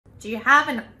Do you have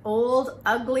an old,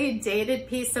 ugly, dated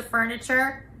piece of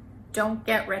furniture? Don't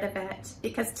get rid of it,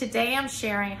 because today I'm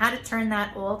sharing how to turn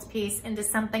that old piece into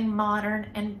something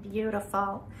modern and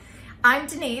beautiful. I'm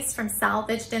Denise from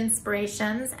Salvaged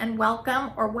Inspirations, and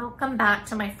welcome back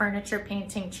to my furniture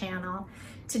painting channel.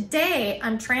 Today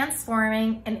I'm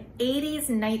transforming an 80s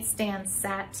nightstand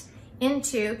set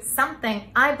into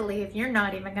something I believe you're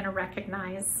not even going to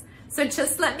recognize. So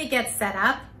just let me get set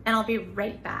up and I'll be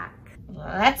right back.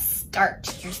 Let's start.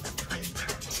 Here's the fun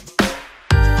part.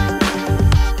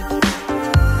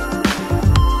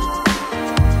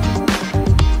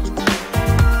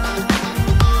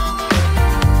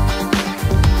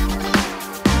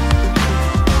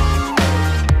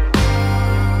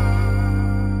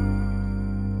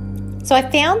 So I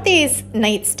found these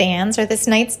nightstands, or this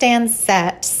nightstand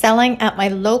set, selling at my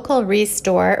local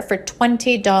restore for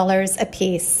 $20 a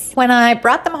piece. When I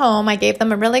brought them home, I gave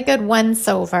them a really good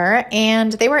once-over,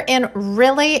 and they were in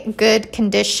really good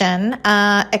condition,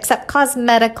 except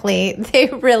cosmetically, they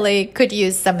really could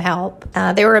use some help.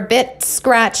 They were a bit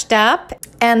scratched up,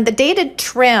 and the dated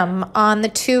trim on the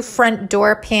two front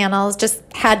door panels just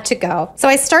had to go. So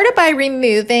I started by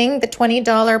removing the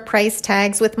 $20 price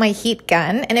tags with my heat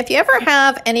gun. And if you ever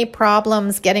have any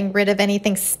problems getting rid of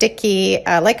anything sticky,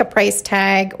 like a price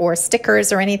tag or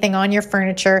stickers or anything on your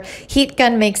furniture, heat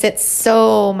gun makes it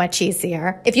so much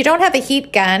easier. If you don't have a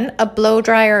heat gun, a blow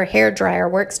dryer or hair dryer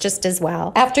works just as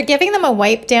well. After giving them a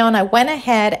wipe down, I went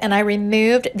ahead and I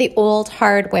removed the old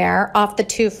hardware off the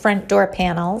two front door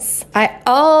panels. I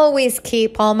always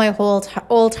keep all my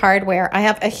old hardware. I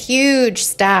have a huge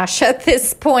stash at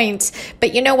this point,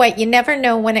 but you know what? You never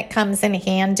know when it comes in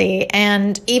handy.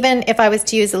 And even if I was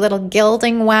to use a little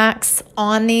gilding wax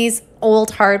on these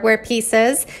old hardware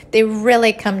pieces, they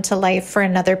really come to life for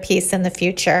another piece in the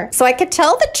future. So I could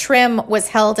tell the trim was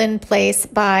held in place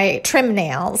by trim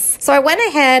nails. So I went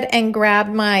ahead and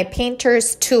grabbed my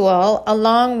painter's tool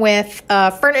along with a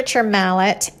furniture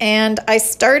mallet, and I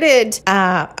started,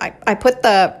 I put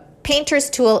the painter's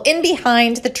tool in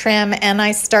behind the trim and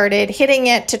I started hitting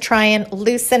it to try and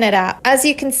loosen it up. As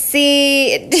you can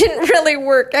see, it didn't really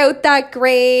work out that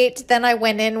great. Then I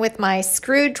went in with my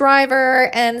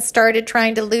screwdriver and started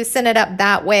trying to loosen it up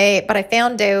that way, but I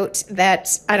found out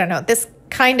that, I don't know, this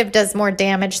kind of does more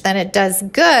damage than it does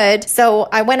good. So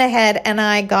I went ahead and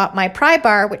I got my pry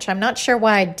bar, which I'm not sure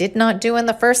why I did not do in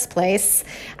the first place.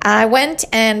 I went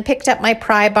and picked up my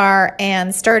pry bar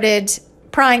and started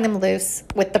prying them loose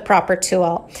with the proper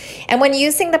tool. And when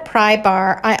using the pry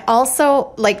bar, I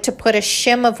also like to put a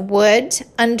shim of wood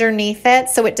underneath it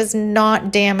so it does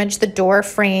not damage the door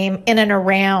frame in and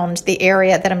around the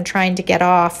area that I'm trying to get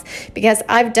off, because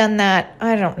I've done that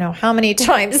I don't know how many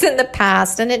times in the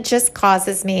past, and it just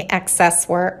causes me excess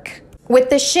work. With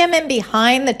the shim in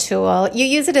behind the tool, you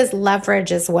use it as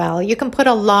leverage as well. You can put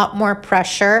a lot more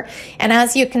pressure. And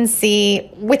as you can see,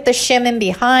 with the shim in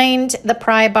behind the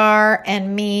pry bar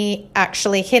and me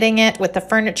actually hitting it with the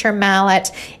furniture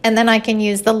mallet, and then I can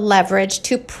use the leverage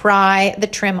to pry the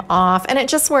trim off. And it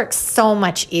just works so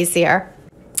much easier.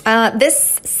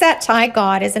 This set I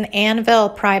got is an anvil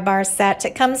pry bar set.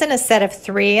 It comes in a set of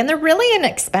 3, and they're really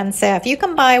inexpensive. You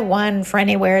can buy one for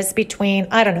anywhere between,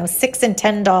 I don't know, $6 and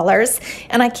 $10.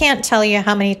 And I can't tell you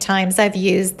how many times I've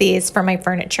used these for my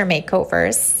furniture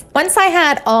makeovers. Once I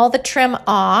had all the trim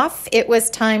off, it was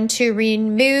time to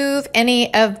remove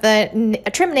any of the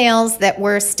trim nails that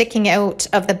were sticking out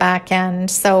of the back end.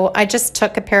 So I just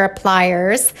took a pair of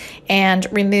pliers and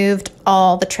removed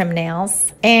all the trim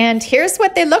nails. And here's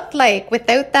what they looked like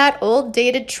without that old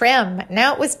dated trim.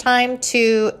 Now it was time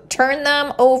to turn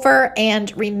them over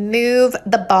and remove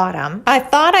the bottom. I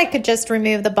thought I could just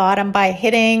remove the bottom by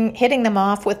hitting them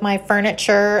off with my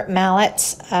furniture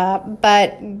mallet,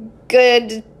 but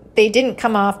they didn't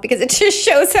come off because it just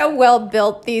shows how well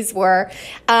built these were.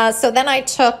 So then I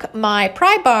took my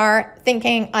pry bar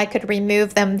thinking I could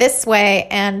remove them this way,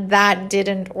 and that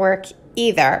didn't work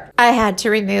either. I had to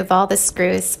remove all the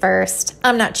screws first.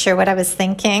 I'm not sure what I was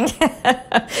thinking.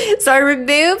 So I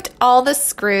removed all the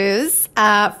screws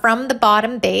from the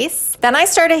bottom base. Then I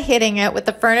started hitting it with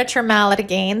the furniture mallet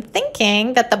again,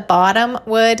 thinking that the bottom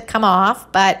would come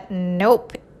off, but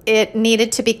nope. It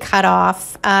needed to be cut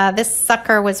off. This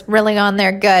sucker was really on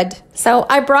there good. So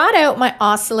I brought out my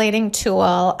oscillating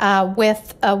tool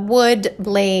with a wood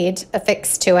blade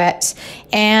affixed to it,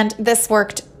 and this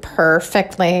worked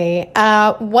perfectly.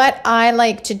 What I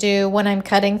like to do when I'm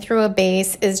cutting through a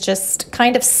base is just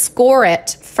kind of score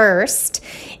it first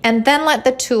and then let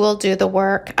the tool do the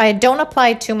work. I don't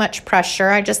apply too much pressure.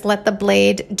 I just let the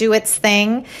blade do its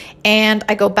thing, and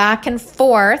I go back and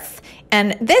forth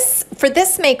And for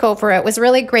this makeover, it was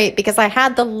really great because I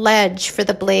had the ledge for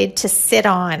the blade to sit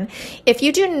on. If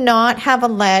you do not have a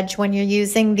ledge when you're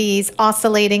using these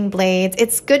oscillating blades,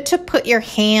 it's good to put your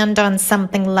hand on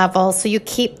something level so you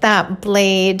keep that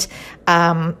blade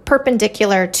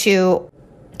perpendicular to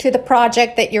the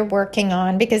project that you're working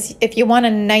on, because if you want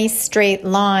a nice straight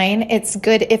line, it's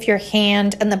good if your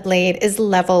hand and the blade is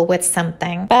level with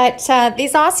something. But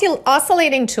these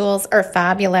oscillating tools are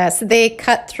fabulous. They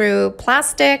cut through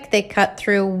plastic, they cut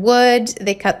through wood,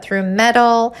 they cut through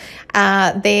metal.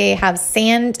 They have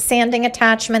sanding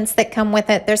attachments that come with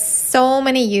it. There's so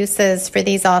many uses for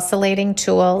these oscillating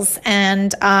tools,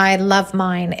 and I love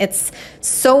mine. It's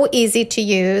so easy to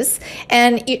use,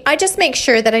 and I just make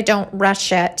sure that I don't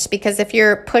rush it, because if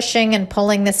you're pushing and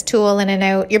pulling this tool in and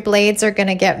out, your blades are going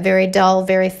to get very dull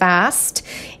very fast,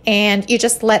 and you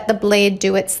just let the blade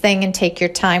do its thing and take your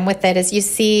time with it, as you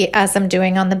see as I'm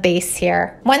doing on the base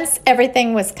here. Once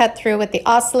everything was cut through with the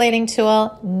oscillating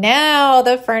tool, now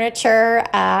the furniture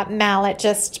mallet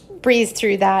just breezed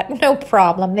through that, no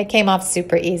problem. They came off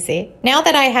super easy. Now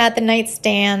that I had the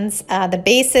nightstands, the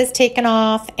bases taken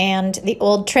off and the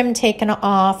old trim taken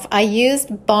off, I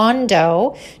used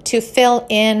Bondo to fill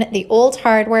in the old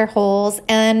hardware holes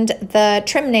and the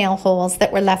trim nail holes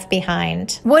that were left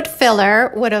behind. Wood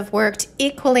filler would have worked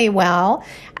equally well,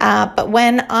 but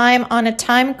when I'm on a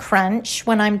time crunch,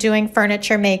 when I'm doing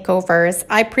furniture makeovers,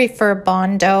 I prefer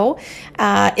Bondo.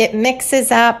 It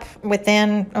mixes up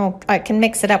I can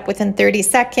mix it up within 30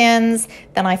 seconds,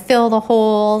 then I fill the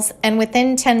holes, and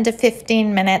within 10 to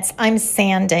 15 minutes, I'm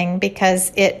sanding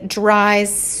because it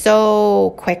dries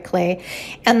so quickly.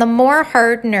 And the more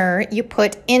hardener you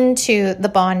put into the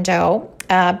Bondo,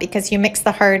 because you mix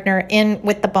the hardener in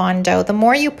with the Bondo, the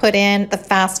more you put in, the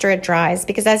faster it dries.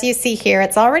 Because as you see here,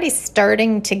 it's already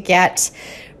starting to get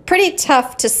pretty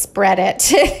tough to spread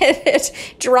it. It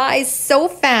dries so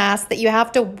fast that you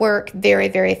have to work very,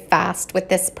 very fast with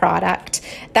this product.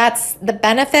 That's the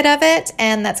benefit of it,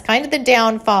 and that's kind of the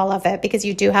downfall of it, because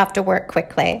you do have to work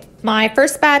quickly. My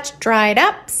first batch dried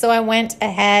up, so I went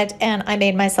ahead and I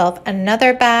made myself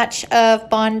another batch of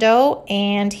Bondo,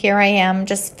 and here I am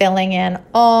just filling in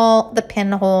all the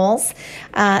pinholes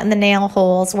and the nail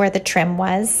holes where the trim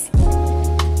was.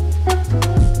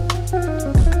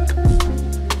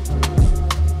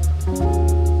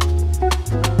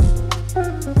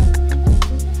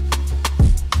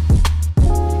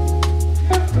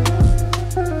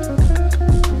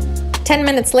 10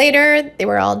 minutes later, they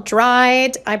were all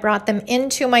dried. I brought them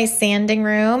into my sanding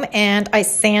room and I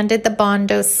sanded the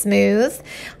Bondo smooth.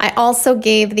 I also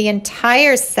gave the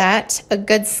entire set a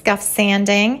good scuff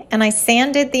sanding, and I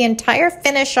sanded the entire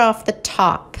finish off the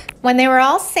top. When they were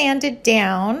all sanded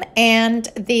down and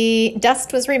the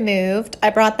dust was removed, I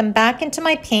brought them back into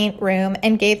my paint room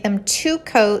and gave them 2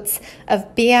 coats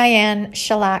of BIN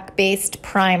shellac-based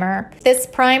primer. This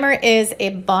primer is a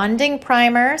bonding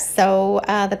primer, so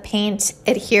the paint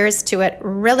adheres to it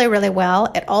really, really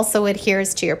well. It also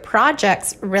adheres to your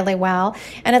projects really well,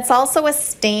 and it's also a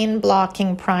stain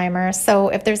blocking primer. So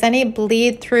if there's any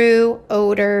bleed through,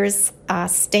 odors,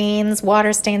 stains,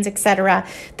 water stains, etc.,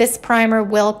 this primer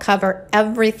will cover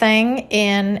everything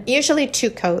in usually 2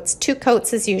 coats. 2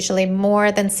 coats is usually more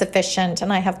than sufficient,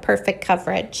 and I have perfect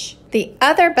coverage. The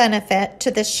other benefit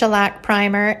to this shellac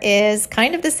primer is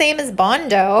kind of the same as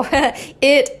Bondo.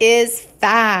 It is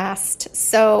fast.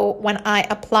 So when I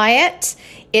apply it,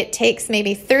 it takes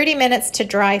maybe 30 minutes to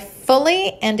dry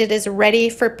fully, and it is ready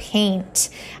for paint.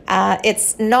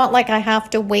 It's not like I have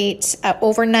to wait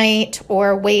overnight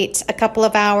or wait a couple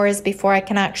of hours before I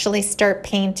can actually start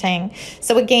painting.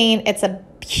 So again, it's a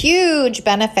huge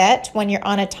benefit when you're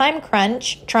on a time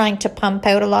crunch trying to pump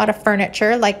out a lot of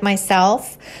furniture like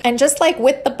myself. And just like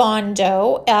with the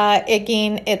Bondo,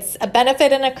 again, it's a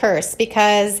benefit and a curse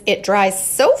because it dries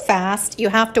so fast. You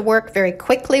have to work very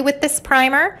quickly with this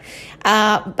primer,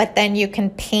 but then you can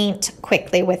paint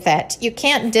quickly with it. You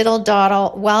can't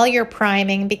diddle-daddle while you're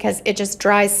priming because it just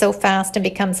dries so fast and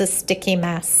becomes a sticky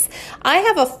mess. I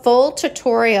have a full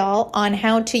tutorial on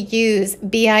how to use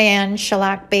BIN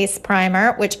shellac-based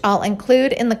primer, which I'll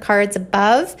include in the cards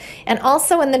above and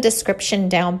also in the description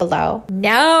down below.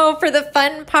 Now for the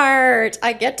fun part.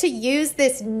 I get to use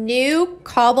this new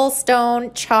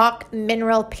Cobblestone chalk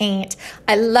mineral paint.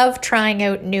 I love trying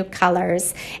out new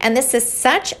colors, and this is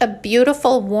such a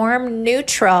beautiful warm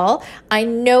neutral. I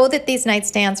know that these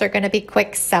nightstands are going to be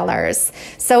quick sellers.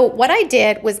 So what I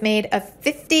did was made a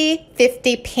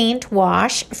 50-50 paint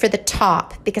wash for the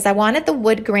top because I wanted the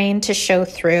wood grain to show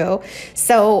through.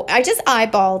 So I just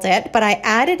eyeballed it, but I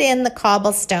added in the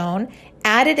cobblestone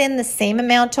added in the same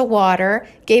amount of water,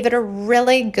 gave it a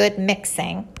really good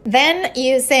mixing. Then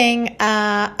using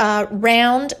a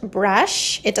round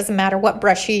brush, it doesn't matter what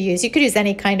brush you use, you could use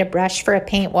any kind of brush for a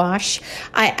paint wash.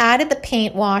 I added the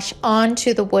paint wash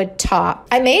onto the wood top.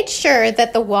 I made sure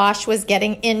that the wash was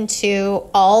getting into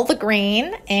all the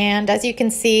grain, and as you can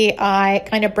see, I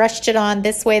kind of brushed it on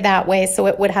this way, that way, so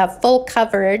it would have full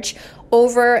coverage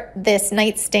over this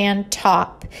nightstand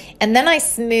top. And then I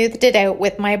smoothed it out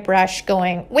with my brush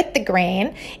going with the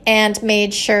grain and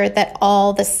made sure that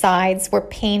all the sides were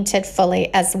painted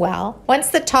fully as well. Once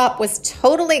the top was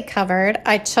totally covered,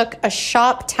 I took a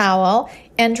shop towel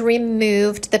and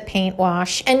removed the paint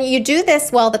wash. And you do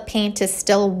this while the paint is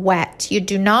still wet. You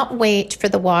do not wait for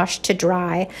the wash to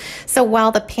dry. So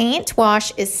while the paint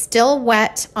wash is still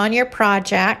wet on your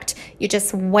project, you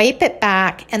just wipe it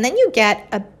back and then you get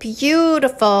a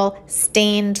beautiful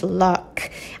stained look.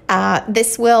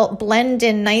 This will blend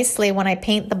in nicely when I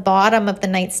paint the bottom of the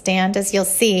nightstand, as you'll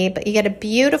see, but you get a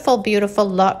beautiful, beautiful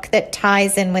look that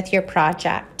ties in with your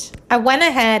project. I went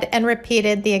ahead and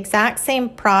repeated the exact same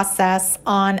process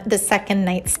on the second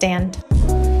nightstand.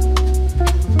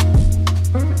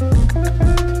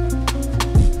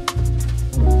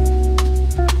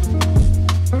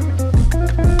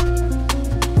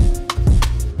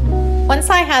 Once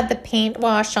I had the paint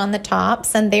wash on the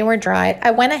tops and they were dried,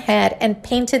 I went ahead and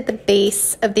painted the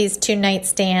base of these two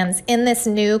nightstands in this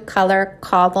new color,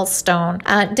 Cobblestone.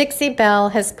 Dixie Belle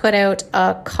has put out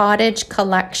a cottage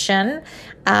collection.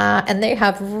 And they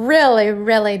have really,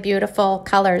 really beautiful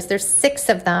colors. There's 6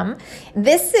 of them.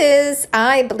 This is,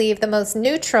 I believe, the most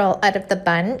neutral out of the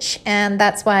bunch, and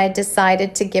that's why I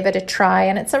decided to give it a try.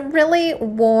 And it's a really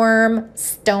warm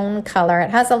stone color.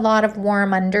 It has a lot of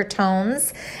warm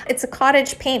undertones. It's a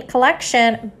cottage paint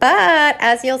collection, but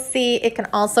as you'll see, it can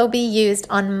also be used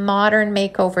on modern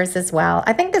makeovers as well.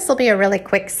 I think this will be a really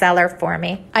quick seller for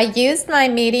me. I used my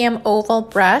medium oval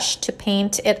brush to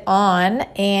paint it on,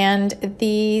 and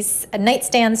these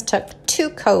nightstands took 2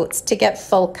 coats to get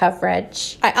full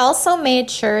coverage. I also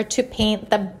made sure to paint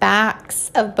the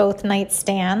backs of both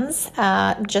nightstands,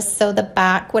 just so the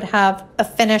back would have a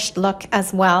finished look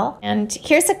as well. And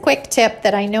here's a quick tip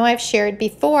that I know I've shared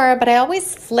before, but I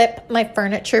always flip my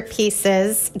furniture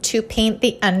pieces to paint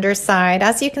the underside.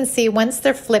 As you can see, once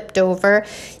they're flipped over,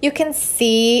 you can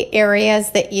see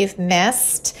areas that you've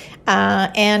missed.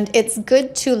 And it's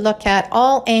good to look at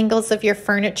all angles of your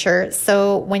furniture.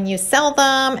 So when you sell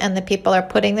them and the people are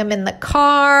putting them in the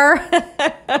car,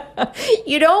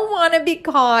 you don't want to be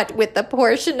caught with the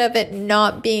portion of it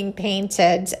not being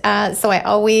painted. So I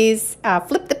always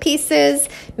flip the pieces,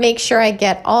 make sure I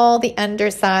get all the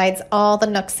undersides, all the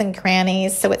nooks and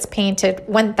crannies, so it's painted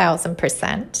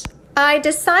 1000%. I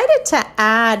decided to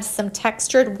add some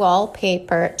textured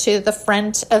wallpaper to the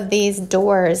front of these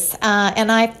doors,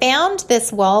 and I found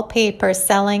this wallpaper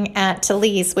selling at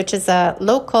Talese, which is a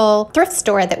local thrift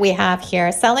store that we have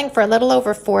here, selling for a little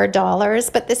over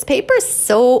 $4, but this paper is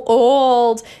so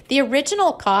old. The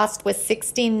original cost was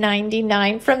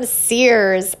 $16.99 from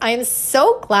Sears. I'm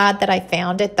so glad that I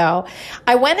found it though.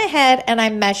 I went ahead and I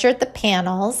measured the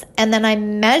panels, and then I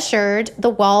measured the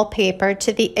wallpaper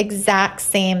to the exact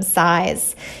same size.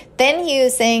 Then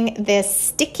using this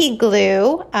sticky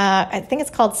glue, I think it's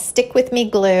called Stick With Me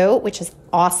glue, which is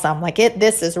awesome.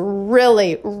 This is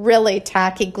really, really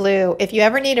tacky glue. If you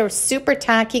ever need a super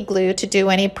tacky glue to do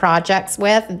any projects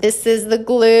with, this is the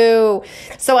glue.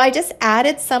 So I just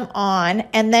added some on,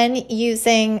 and then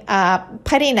using a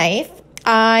putty knife,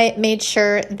 I made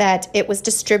sure that it was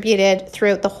distributed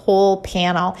throughout the whole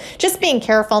panel. Just being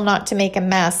careful not to make a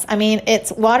mess. I mean,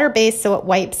 it's water-based, so it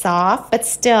wipes off, but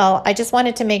still, I just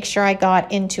wanted to make sure I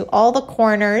got into all the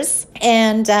corners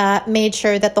and made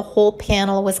sure that the whole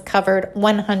panel was covered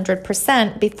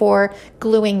 100% before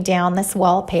gluing down this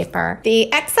wallpaper.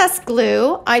 The excess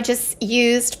glue I just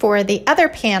used for the other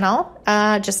panel,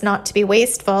 just not to be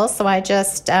wasteful, so I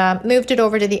just moved it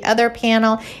over to the other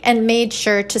panel and made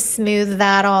sure to smooth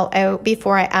that all out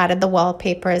before I added the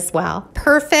wallpaper as well.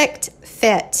 Perfect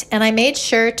fit, and I made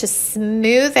sure to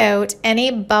smooth out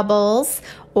any bubbles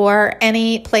or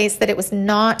any place that it was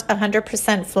not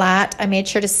 100% flat. I made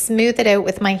sure to smooth it out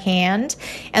with my hand.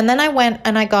 And then I went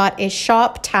and I got a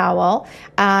shop towel,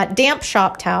 damp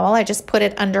shop towel. I just put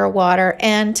it under water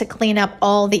and to clean up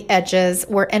all the edges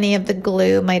where any of the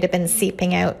glue might have been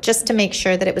seeping out, just to make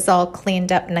sure that it was all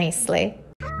cleaned up nicely.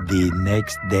 the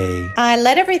next day. I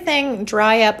let everything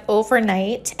dry up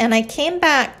overnight and I came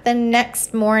back the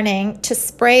next morning to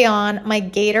spray on my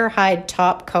gator hide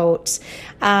top coat.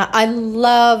 I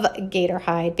love gator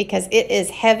hide because it is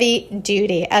heavy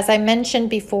duty. As I mentioned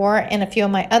before in a few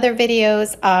of my other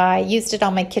videos, I used it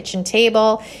on my kitchen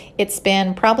table. It's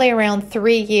been probably around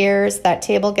 3 years. That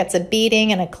table gets a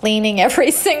beating and a cleaning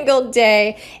every single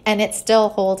day, and it's still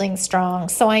holding strong.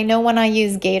 So I know when I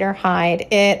use gator hide,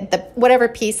 whatever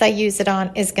piece I use it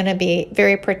on is going to be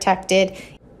very protected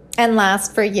and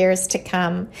last for years to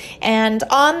come. And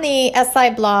on the SI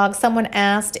blog, someone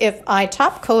asked if I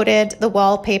top coated the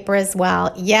wallpaper as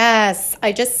well. Yes,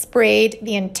 I just sprayed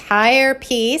the entire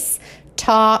piece,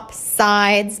 top,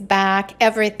 sides, back,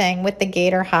 everything with the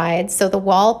gator hide. So the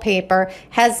wallpaper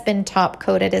has been top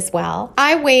coated as well.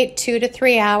 I wait 2 to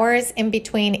 3 hours in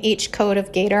between each coat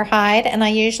of gator hide, and I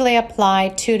usually apply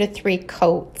 2 to 3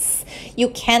 coats. You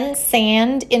can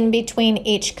sand in between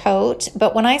each coat,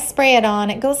 but when I spray it on,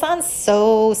 it goes on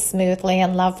so smoothly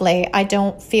and lovely. I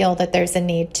don't feel that there's a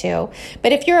need to.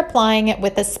 But if you're applying it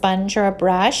with a sponge or a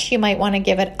brush, you might want to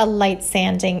give it a light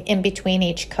sanding in between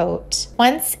each coat.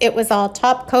 Once it was all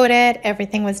top coated,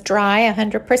 everything was dry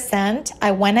 100%,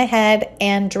 I went ahead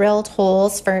and drilled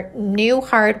holes for new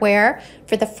hardware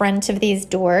for the front of these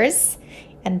doors.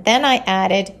 And then I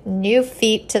added new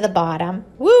feet to the bottom.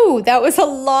 Woo, that was a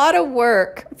lot of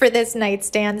work for this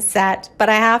nightstand set, but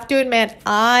I have to admit,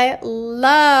 I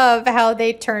love how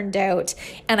they turned out,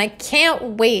 and I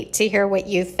can't wait to hear what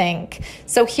you think.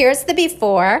 So here's the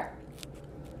before,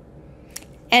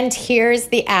 and here's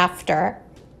the after.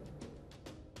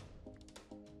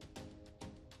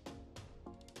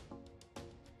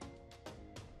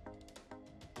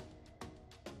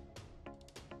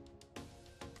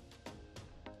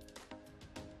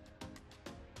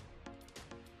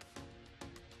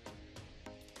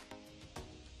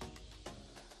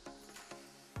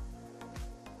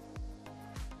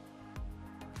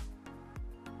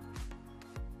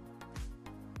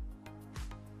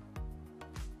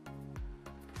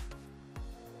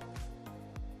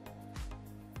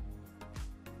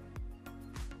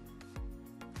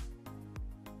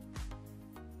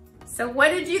 So what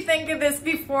did you think of this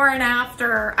before and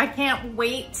after? I can't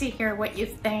wait to hear what you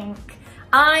think.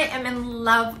 I am in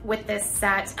love with this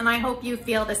set, and I hope you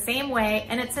feel the same way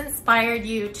and it's inspired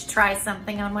you to try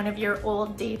something on one of your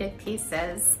old dated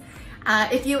pieces.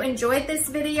 If you enjoyed this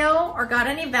video or got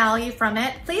any value from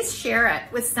it, please share it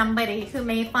with somebody who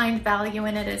may find value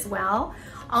in it as well.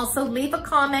 Also, leave a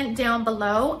comment down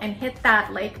below and hit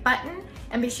that like button.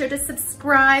 And be sure to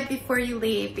subscribe before you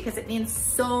leave because it means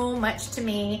so much to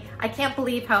me. I can't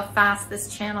believe how fast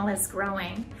this channel is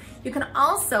growing. You can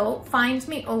also find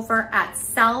me over at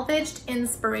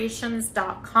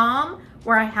salvagedinspirations.com,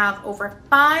 where I have over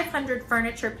 500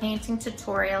 furniture painting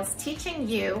tutorials teaching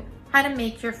you how to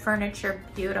make your furniture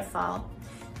beautiful.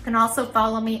 You can also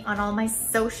follow me on all my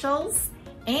socials.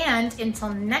 And until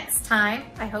next time,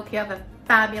 I hope you have a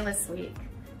fabulous week.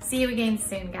 See you again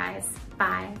soon, guys.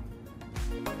 Bye.